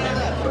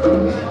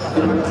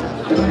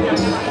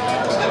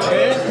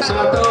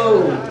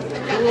 Satu,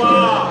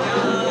 dua,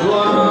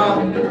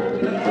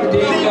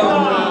 tiga.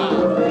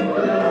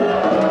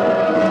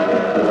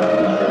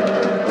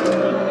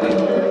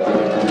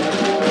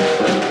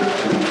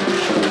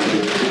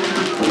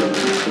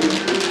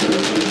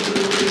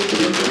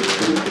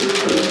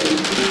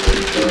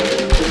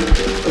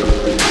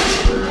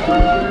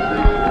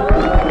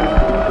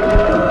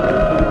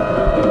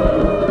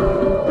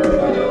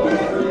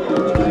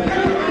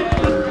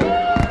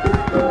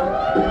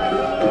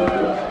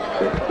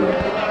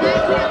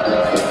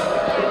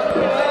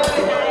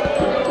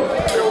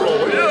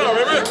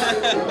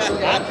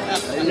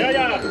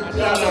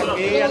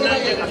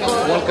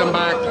 Welcome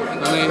back.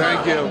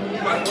 Thank you.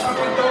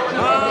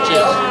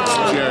 Cheers.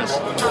 Cheers.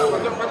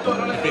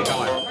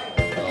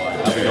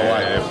 Happy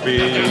Hawaii. Happy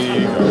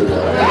Hawaii.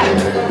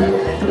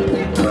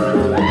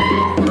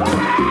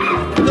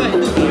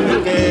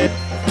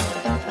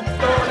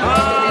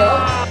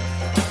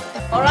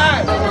 All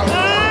right.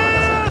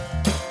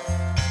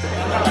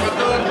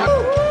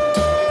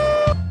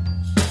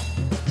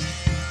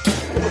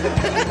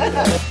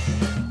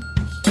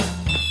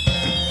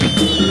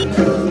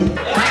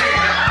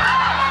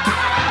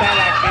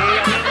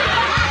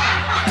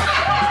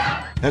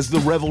 As the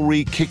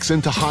revelry kicks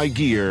into high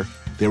gear,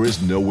 there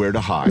is nowhere to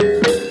hide.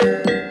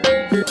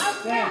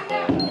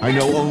 I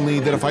know only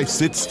that if I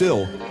sit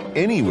still,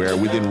 anywhere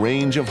within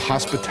range of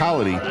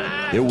hospitality,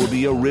 there will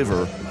be a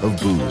river of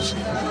booze.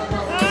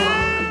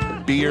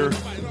 Beer,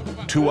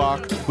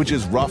 tuak, which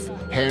is rough,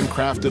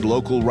 handcrafted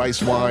local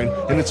rice wine,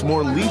 and its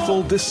more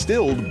lethal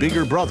distilled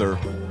bigger brother,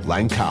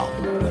 Lang Khao.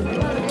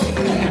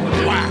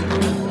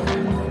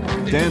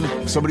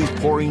 Then somebody's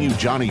pouring you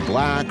Johnny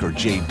Black or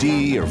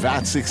JD or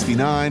VAT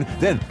 69,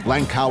 then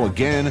Lang Khao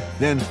again,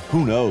 then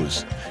who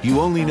knows? You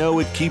only know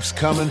it keeps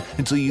coming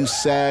until you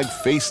sag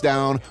face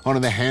down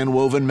on the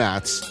hand-woven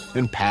mats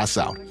and pass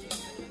out.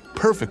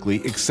 Perfectly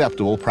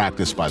acceptable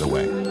practice, by the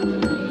way.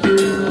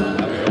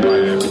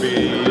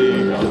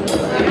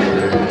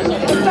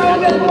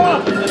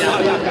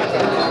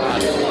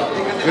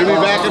 Gonna be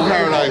back in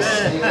paradise.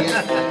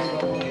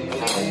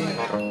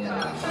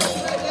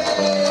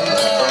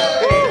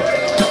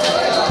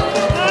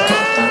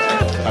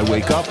 I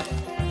wake up,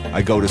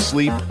 I go to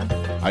sleep,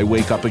 I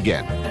wake up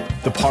again.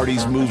 The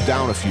party's moved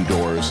down a few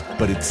doors,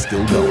 but it's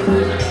still going.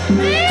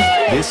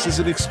 This is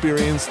an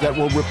experience that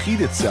will repeat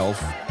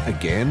itself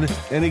again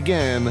and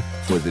again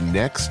for the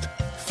next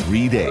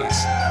 3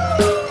 days.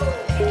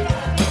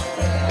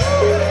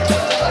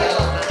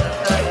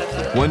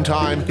 One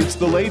time, it's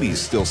the ladies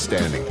still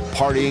standing,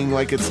 partying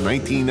like it's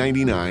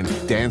 1999,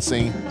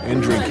 dancing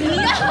and drinking.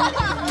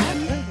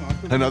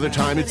 Another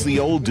time, it's the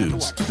old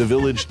dudes, the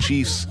village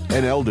chiefs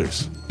and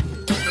elders.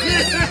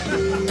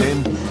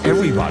 Then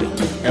everybody,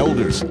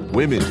 elders,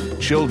 women,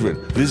 children,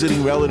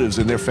 visiting relatives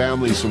and their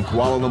families from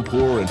Kuala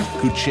Lumpur and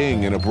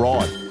Kuching and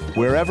abroad,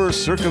 wherever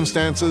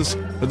circumstances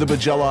or the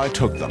Magellan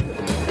took them.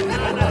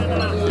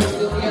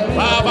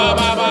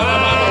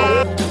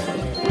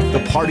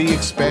 The party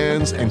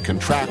expands and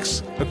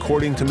contracts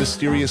according to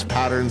mysterious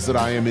patterns that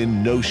I am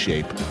in no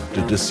shape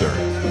to discern.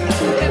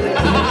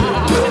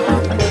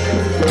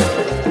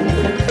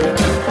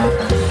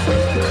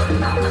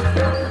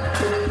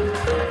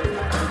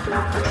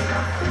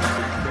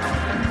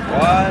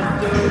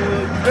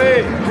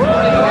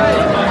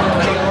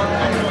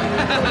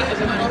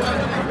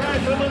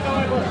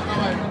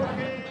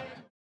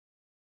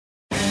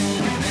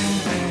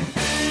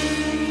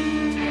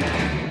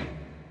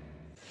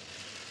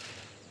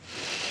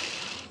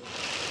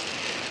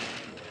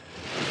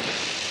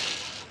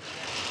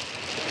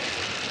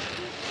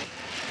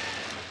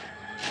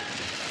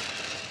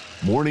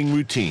 Morning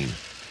routine.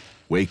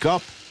 Wake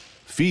up,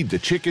 feed the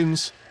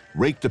chickens,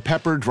 rake the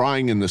pepper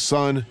drying in the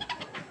sun.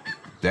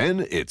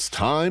 Then it's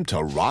time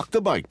to rock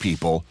the bike,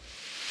 people.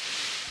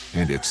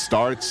 And it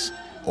starts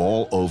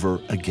all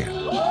over again.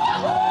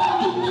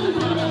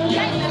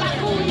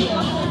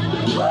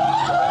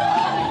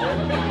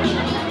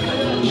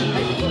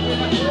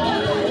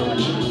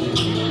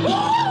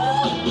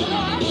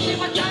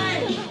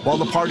 While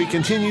the party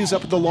continues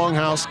up at the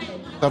Longhouse,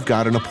 I've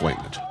got an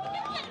appointment.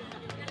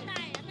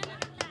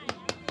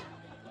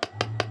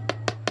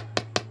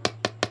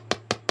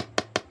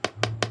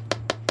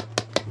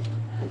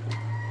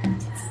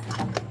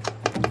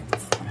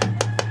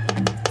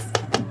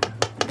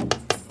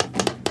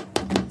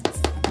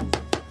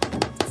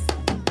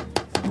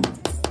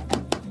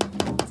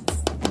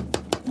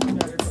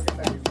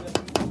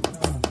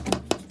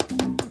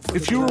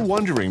 If you were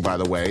wondering, by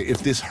the way,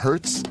 if this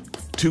hurts,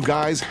 two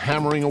guys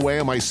hammering away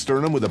on my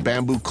sternum with a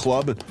bamboo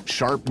club and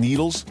sharp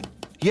needles,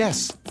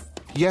 yes,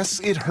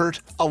 it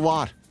hurt a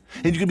lot.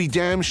 And you can be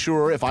damn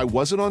sure if I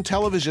wasn't on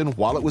television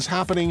while it was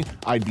happening,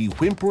 I'd be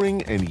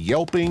whimpering and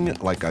yelping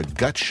like a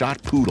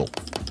gut-shot poodle.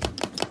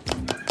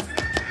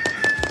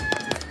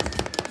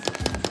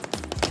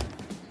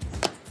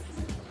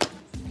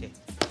 Okay.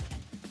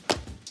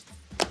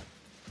 All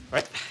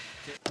right.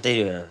 There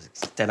you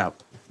stand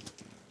up.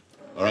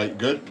 All right,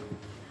 good?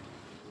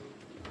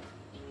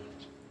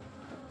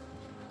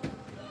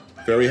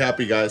 Very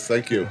happy, guys.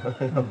 Thank you.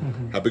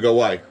 Happy go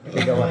wai.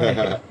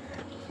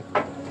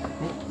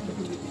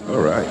 All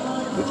right,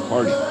 let's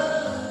party.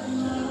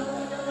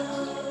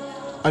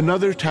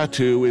 Another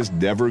tattoo is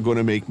never going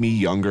to make me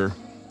younger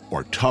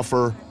or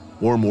tougher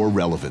or more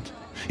relevant.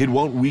 It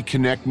won't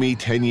reconnect me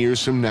 10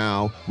 years from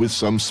now with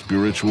some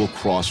spiritual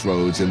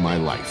crossroads in my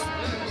life.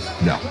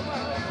 No.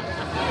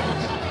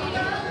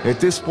 At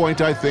this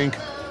point, I think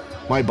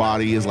my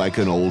body is like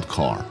an old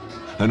car.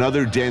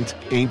 Another dent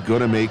ain't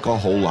gonna make a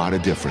whole lot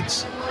of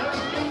difference.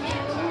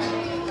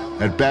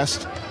 At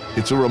best,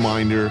 it's a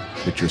reminder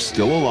that you're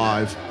still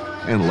alive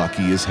and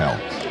lucky as hell.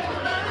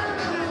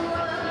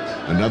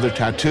 Another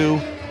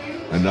tattoo,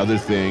 another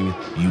thing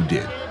you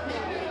did.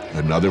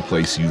 Another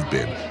place you've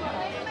been.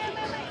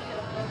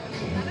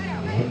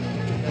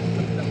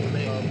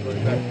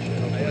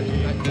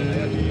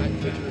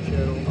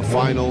 A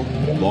final,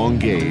 long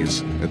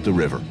gaze at the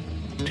river.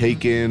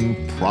 Take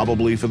in,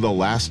 probably for the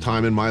last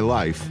time in my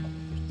life,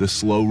 the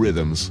slow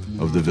rhythms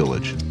of the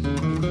village.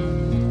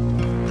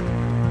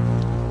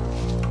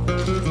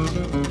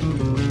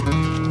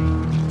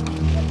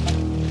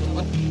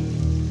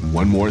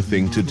 One more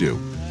thing to do.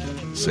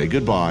 Say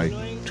goodbye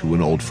to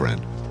an old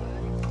friend.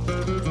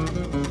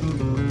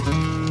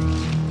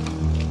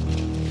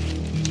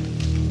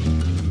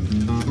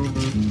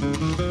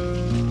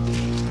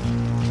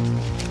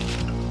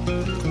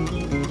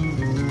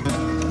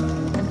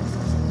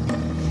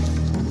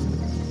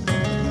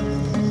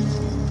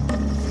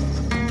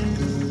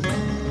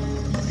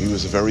 He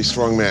was a very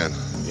strong man.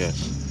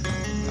 Yes.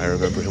 I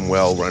remember him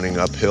well, running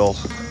uphill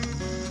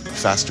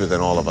faster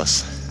than all of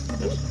us.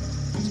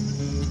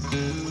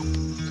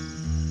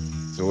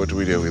 So what do?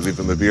 We leave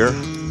him a beer?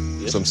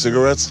 Yes. Some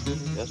cigarettes?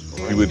 Yes.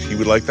 He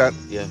would like that?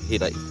 Yeah, he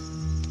like.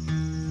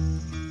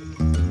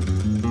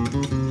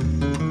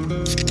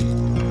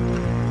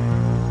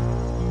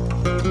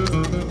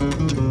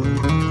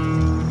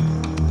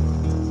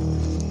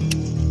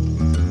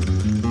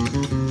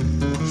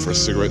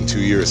 First cigarette in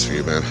 2 years for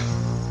you, man.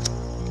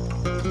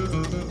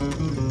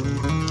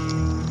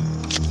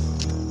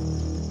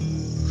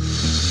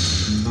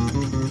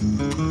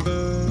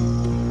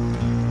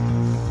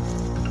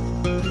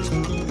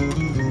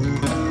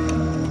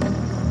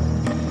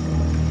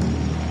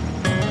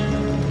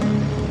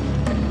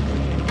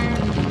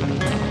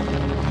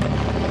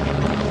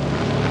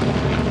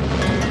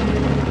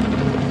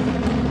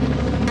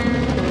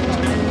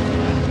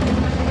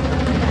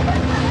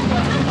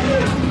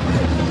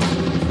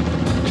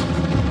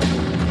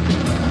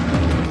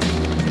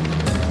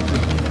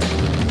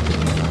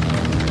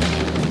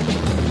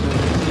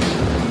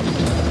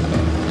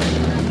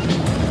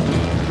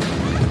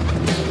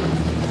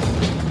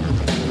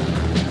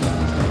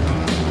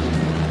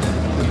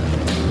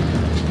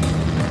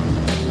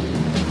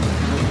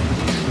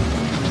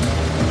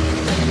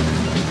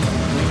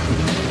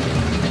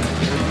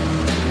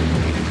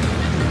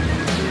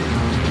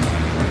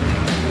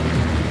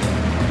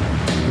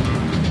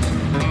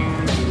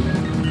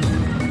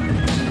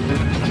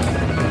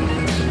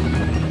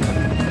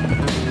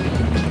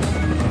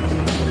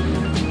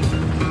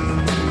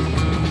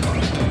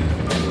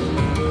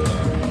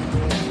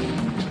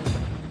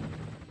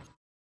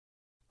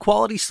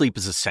 Quality sleep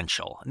is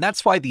essential, and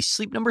that's why the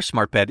Sleep Number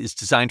Smart Bed is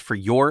designed for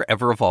your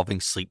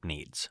ever-evolving sleep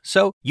needs.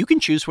 So you can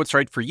choose what's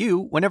right for you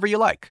whenever you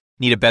like.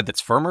 Need a bed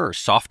that's firmer or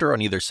softer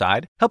on either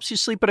side? Helps you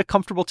sleep at a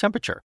comfortable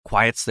temperature,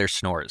 quiets their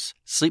snores.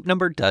 Sleep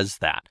Number does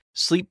that.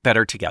 Sleep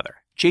better together.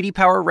 J.D.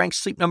 Power ranks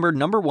Sleep Number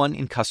 #1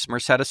 in customer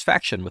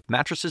satisfaction with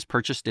mattresses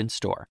purchased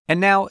in-store. And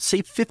now,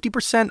 save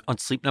 50% on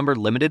Sleep Number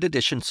limited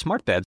edition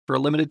smart beds for a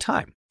limited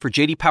time. For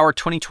J.D. Power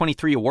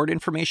 2023 award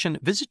information,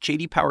 visit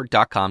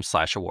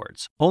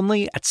jdpower.com/awards.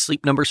 Only at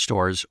Sleep Number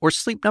stores or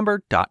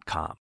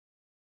sleepnumber.com.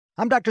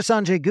 I'm Dr.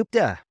 Sanjay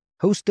Gupta,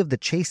 host of the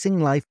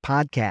Chasing Life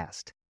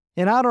podcast.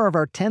 In honor of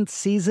our 10th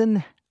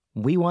season,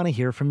 we want to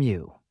hear from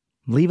you.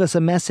 Leave us a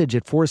message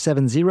at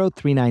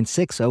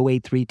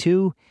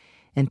 470-396-0832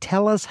 and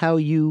tell us how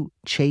you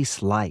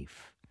chase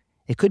life.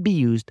 It could be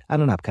used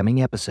on an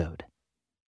upcoming episode.